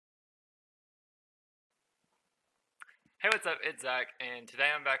Hey, what's up? It's Zach, and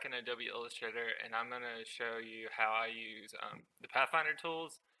today I'm back in Adobe Illustrator, and I'm going to show you how I use the Pathfinder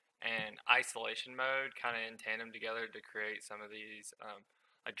tools and isolation mode kind of in tandem together to create some of these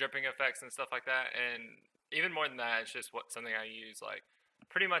like dripping effects and stuff like that. And even more than that, it's just something I use like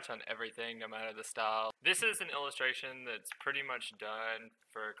pretty much on everything, no matter the style. This is an illustration that's pretty much done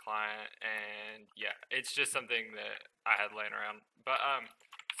for a client, and yeah, it's just something that I had laying around.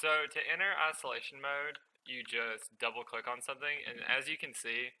 So to enter isolation mode, you just double click on something, and as you can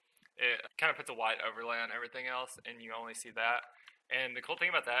see, it kind of puts a white overlay on everything else, and you only see that. And the cool thing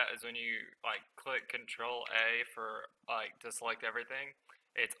about that is when you like click Control A for like to select everything,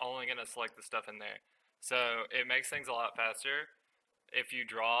 it's only gonna select the stuff in there. So it makes things a lot faster if you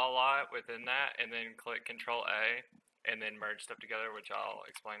draw a lot within that, and then click Control A, and then merge stuff together, which I'll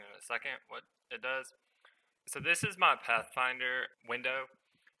explain in a second what it does. So this is my Pathfinder window,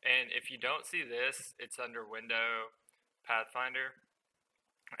 and if you don't see this, it's under Window, Pathfinder,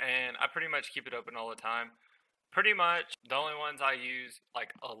 and I pretty much keep it open all the time. Pretty much the only ones I use like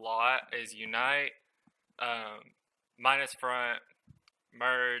a lot is Unite, minus front,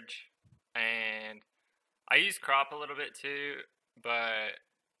 merge, and I use crop a little bit too, but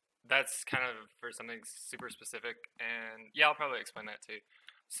that's kind of for something super specific, and yeah, I'll probably explain that too.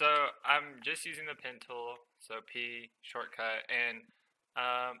 So I'm just using the pen tool, so P shortcut, and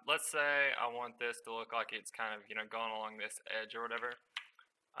let's say I want this to look like it's kind of going along this edge or whatever.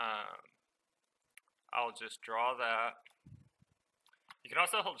 Um, I'll just draw that. You can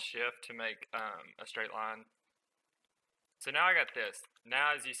also hold Shift to make a straight line. So now I got this.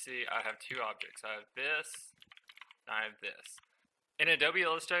 Now as you see, I have two objects. I have this, and I have this. In Adobe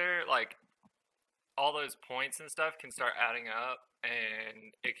Illustrator, like all those points and stuff can start adding up,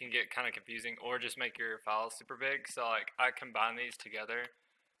 and it can get kind of confusing or just make your files super big. So like I combine these together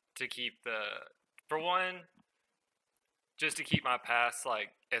to keep for one, just to keep my paths like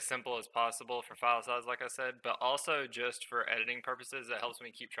as simple as possible for file size, like I said, but also just for editing purposes, it helps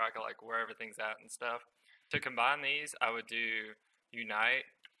me keep track of like where everything's at and stuff. To combine these, I would do Unite,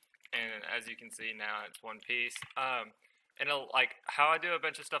 and as you can see now, it's one piece. And like how I do a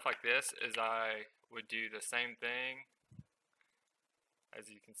bunch of stuff like this is I would do the same thing, as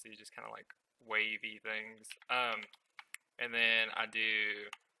you can see, just kind of like wavy things. And then I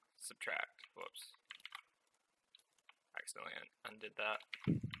do subtract. Whoops, accidentally undid that.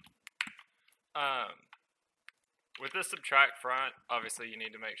 With the subtract front, obviously you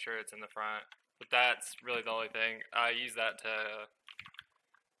need to make sure it's in the front, but that's really the only thing. I use that to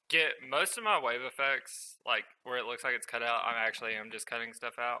get most of my wave effects, like where it looks like it's cut out. I'm just cutting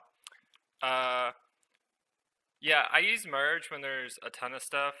stuff out. Uh, yeah, I use merge when there's a ton of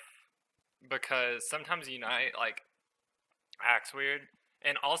stuff because sometimes Unite like acts weird,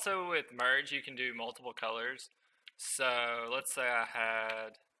 and also with merge you can do multiple colors. So let's say I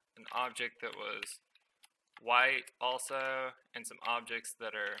had an object that was white also, and some objects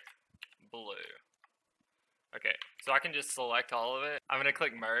that are blue. Okay, so I can just select all of it. I'm going to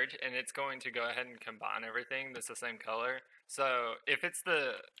click merge, and it's going to go ahead and combine everything that's the same color. So if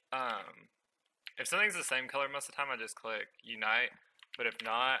if something's the same color most of the time, I just click unite. But if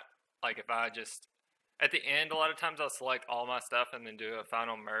not, like if I just, at the end, a lot of times I'll select all my stuff and then do a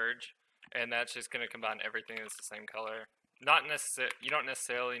final merge, and that's just going to combine everything that's the same color. Not necessarily, you don't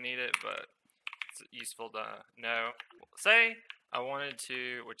necessarily need it, but it's useful to know. Say I wanted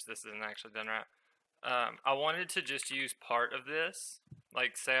to, which this isn't actually done right. I wanted to just use part of this.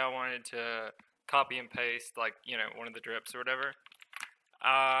 Like, say I wanted to copy and paste, like, one of the drips or whatever.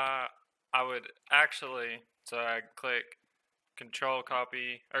 I would actually, so I click Control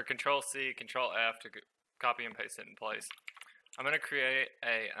Copy, or Control C, Control F to copy and paste it in place. I'm going to create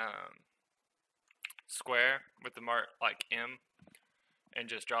a square with the mark, like M, and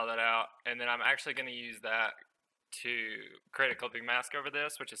just draw that out. And then I'm actually going to use that to create a clipping mask over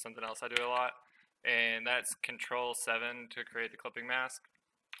this, which is something else I do a lot. And that's Control 7 to create the clipping mask.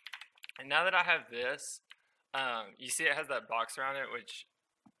 And now that I have this, you see it has that box around it, which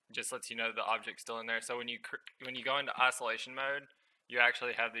just lets you know the object's still in there. So when you go into isolation mode, you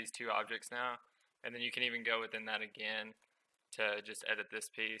actually have these two objects now, and then you can even go within that again to just edit this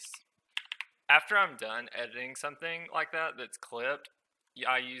piece. After I'm done editing something like that that's clipped,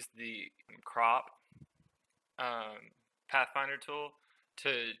 I use the crop Pathfinder tool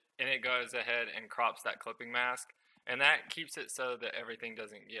and it goes ahead and crops that clipping mask, and that keeps it so that everything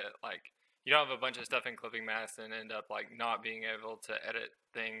doesn't get like, you don't have a bunch of stuff in clipping mask and end up like not being able to edit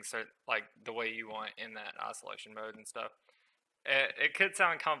things like the way you want in that isolation mode and stuff. It could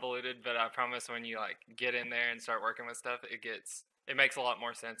sound convoluted, but I promise when you like get in there and start working with stuff, it gets it makes a lot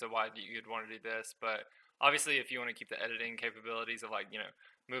more sense of why you'd want to do this. But obviously, if you want to keep the editing capabilities of, like,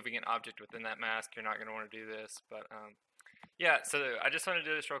 moving an object within that mask, you're not going to want to do this. But yeah, so I just wanted to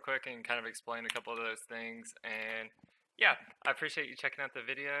do this real quick and kind of explain a couple of those things. And yeah, I appreciate you checking out the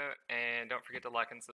video, and don't forget to like and subscribe.